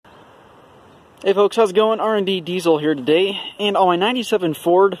Hey folks, how's it going? R&D Diesel here today, and on my 97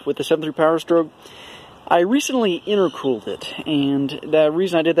 Ford with the 7.3 Power Stroke, I recently intercooled it, and the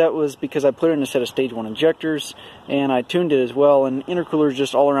reason I did that was because I put in a set of stage 1 injectors, and I tuned it as well, and intercooler is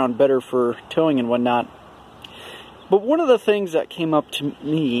just all around better for towing and whatnot. But one of the things that came up to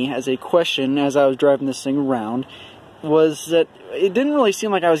me as a question as I was driving this thing around was that it didn't really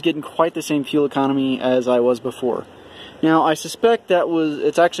seem like I was getting quite the same fuel economy as I was before. Now, I suspect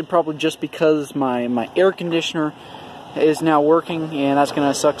it's actually probably just because my air conditioner is now working, and that's going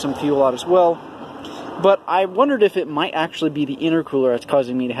to suck some fuel out as well. But I wondered if it might actually be the intercooler that's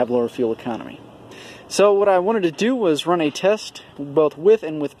causing me to have lower fuel economy. So what I wanted to do was run a test, both with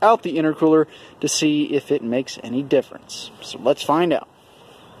and without the intercooler, to see if it makes any difference. So let's find out.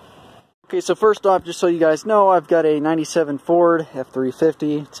 Okay, so first off, just so you guys know, I've got a 97 Ford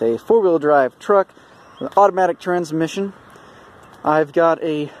F350. It's a four-wheel drive truck. An automatic transmission. I've got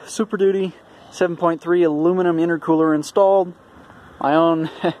a Super Duty 7.3 aluminum intercooler installed. My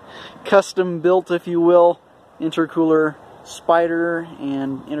own custom built, if you will, intercooler spider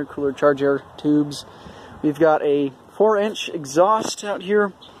and intercooler charge air tubes. We've got a 4-inch exhaust out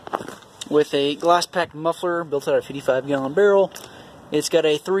here with a glass pack muffler built out of a 55-gallon barrel. It's got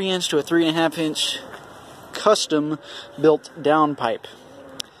a 3-inch to a 3.5-inch custom built downpipe.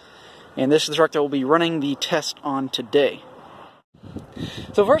 And this is the truck that we'll be running the test on today.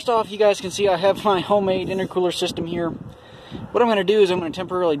 So first off, you guys can see I have my homemade intercooler system here. What I'm going to do is I'm going to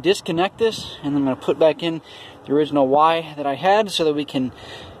temporarily disconnect this, and I'm going to put back in the original Y that I had so that we can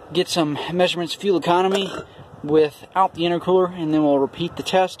get some measurements of fuel economy without the intercooler, and then we'll repeat the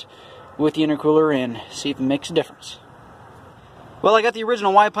test with the intercooler and see if it makes a difference. Well, I got the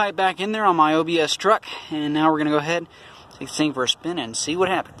original Y pipe back in there on my OBS truck, and now we're going to go ahead take this thing for a spin and see what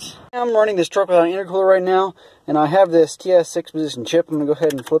happens. I'm running this truck without an intercooler right now, and I have this TS 6-position chip. I'm going to go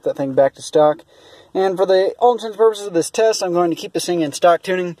ahead and flip that thing back to stock. And for all intents and purposes of this test, I'm going to keep this thing in stock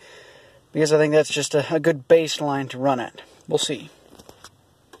tuning because I think that's just a good baseline to run at. We'll see.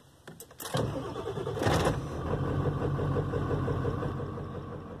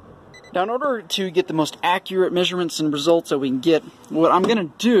 Now, in order to get the most accurate measurements and results that we can get, what I'm going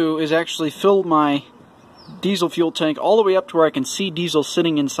to do is actually fill my diesel fuel tank all the way up to where I can see diesel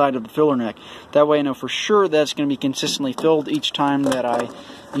sitting inside of the filler neck. That way I know for sure that's going to be consistently filled each time that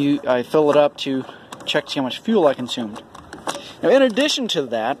I fill it up to check to see how much fuel I consumed. Now, in addition to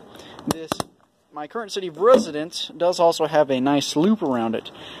that, my current city of residence does also have a nice loop around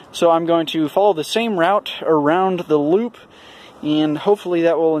it. So I'm going to follow the same route around the loop, and hopefully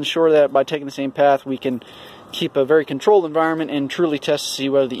that will ensure that by taking the same path we can keep a very controlled environment and truly test to see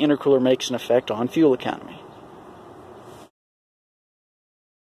whether the intercooler makes an effect on fuel economy.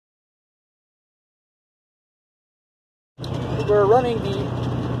 We're running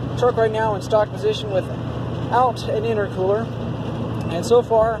the truck right now in stock position without an intercooler, and so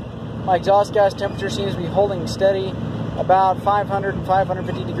far my exhaust gas temperature seems to be holding steady about 500 and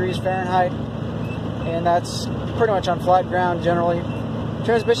 550 degrees Fahrenheit, and that's pretty much on flat ground generally.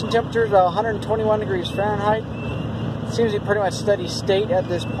 Transmission temperature is about 121 degrees Fahrenheit. It seems to be pretty much steady state at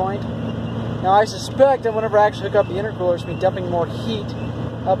this point. Now, I suspect that whenever I actually hook up the intercooler, it's going to be dumping more heat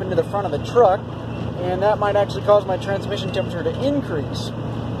up into the front of the truck, and that might actually cause my transmission temperature to increase.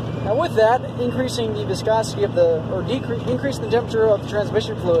 Now, with that, increasing the viscosity of increasing the temperature of the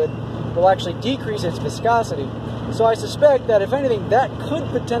transmission fluid will actually decrease its viscosity. So I suspect that, if anything, that could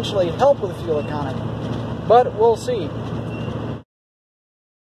potentially help with fuel economy. But we'll see.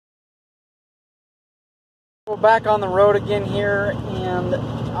 We're back on the road again here, and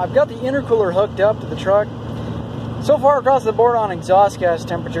I've got the intercooler hooked up to the truck. So far across the board on exhaust gas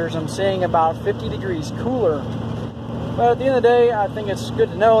temperatures, I'm seeing about 50 degrees cooler. But at the end of the day, I think it's good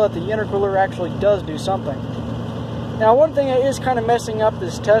to know that the intercooler actually does do something. Now, one thing that is kind of messing up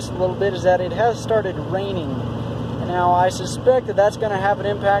this test a little bit is that it has started raining. Now, I suspect that that's going to have an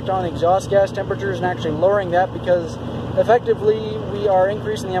impact on exhaust gas temperatures and actually lowering that, because effectively we are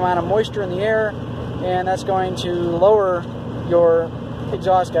increasing the amount of moisture in the air, and that's going to lower your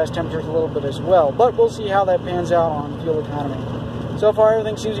exhaust gas temperatures a little bit as well. But we'll see how that pans out on fuel economy. So far,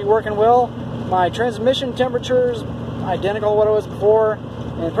 everything seems to be working well. My transmission temperature is identical to what it was before,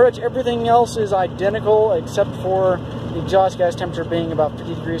 and pretty much everything else is identical except for the exhaust gas temperature being about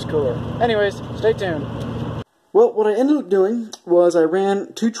 50 degrees cooler. Anyways, stay tuned. Well, what I ended up doing was I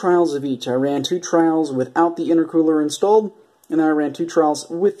ran 2 trials of each. I ran 2 trials without the intercooler installed, and then I ran 2 trials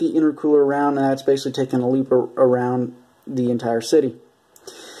with the intercooler around, and that's basically taking a loop around the entire city.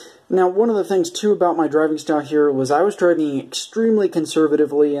 Now, one of the things, too, about my driving style here was I was driving extremely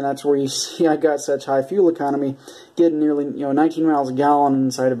conservatively, and that's where you see I got such high fuel economy, getting nearly 19 miles a gallon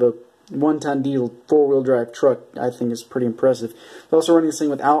inside of a 1-ton diesel 4-wheel drive truck, I think is pretty impressive. Also running this thing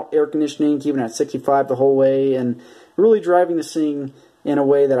without air conditioning, keeping it at 65 the whole way, and really driving this thing in a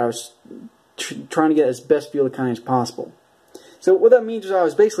way that I was trying to get as best fuel economy as possible. So what that means is I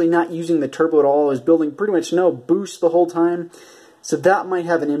was basically not using the turbo at all. I was building pretty much no boost the whole time. So that might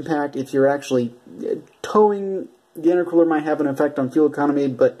have an impact if you're actually towing. The intercooler might have an effect on fuel economy,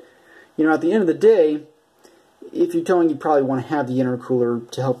 but you know, at the end of the day, if you're towing, you probably want to have the intercooler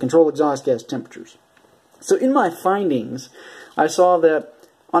to help control exhaust gas temperatures. So in my findings, I saw that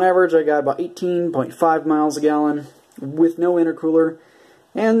on average I got about 18.5 miles a gallon with no intercooler,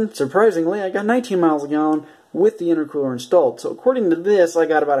 and surprisingly I got 19 miles a gallon with the intercooler installed. So according to this, I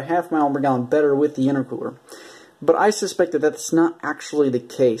got about a half mile per gallon better with the intercooler. But I suspect that that's not actually the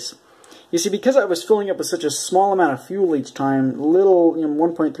case. You see, because I was filling up with such a small amount of fuel each time, little,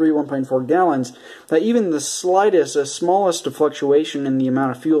 1.3, 1.4 gallons, that even the smallest fluctuation in the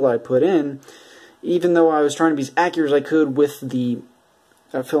amount of fuel I put in, even though I was trying to be as accurate as I could with the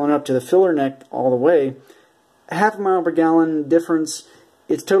filling up to the filler neck all the way, a half a mile per gallon difference,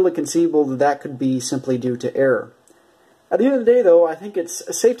 it's totally conceivable that that could be simply due to error. At the end of the day, though, I think it's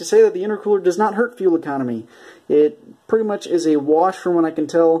safe to say that the intercooler does not hurt fuel economy. It pretty much is a wash from what I can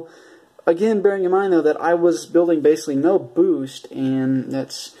tell. Again, bearing in mind, though, that I was building basically no boost, and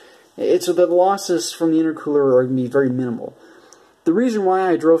so the losses from the intercooler are going to be very minimal. The reason why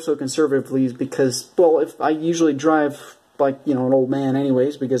I drove so conservatively is because, well, if I usually drive like, an old man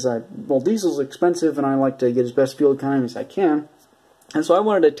anyways, because diesel's expensive, and I like to get as best fuel economy as I can. And so I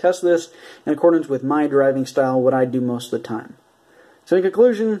wanted to test this in accordance with my driving style, what I do most of the time. So in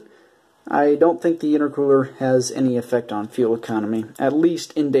conclusion, I don't think the intercooler has any effect on fuel economy, at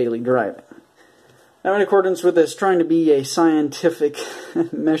least in daily driving. Now, in accordance with this trying to be a scientific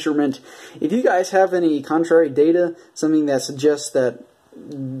measurement, if you guys have any contrary data, something that suggests that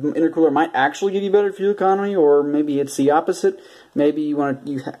intercooler might actually give you better fuel economy, or maybe it's the opposite, maybe you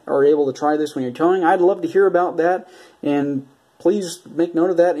are able to try this when you're towing, I'd love to hear about that, and please make note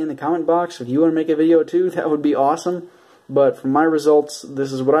of that in the comment box. If you want to make a video too, that would be awesome. But from my results,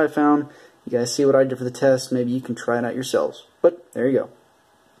 this is what I found. You guys see what I did for the test. Maybe you can try it out yourselves. But there you go.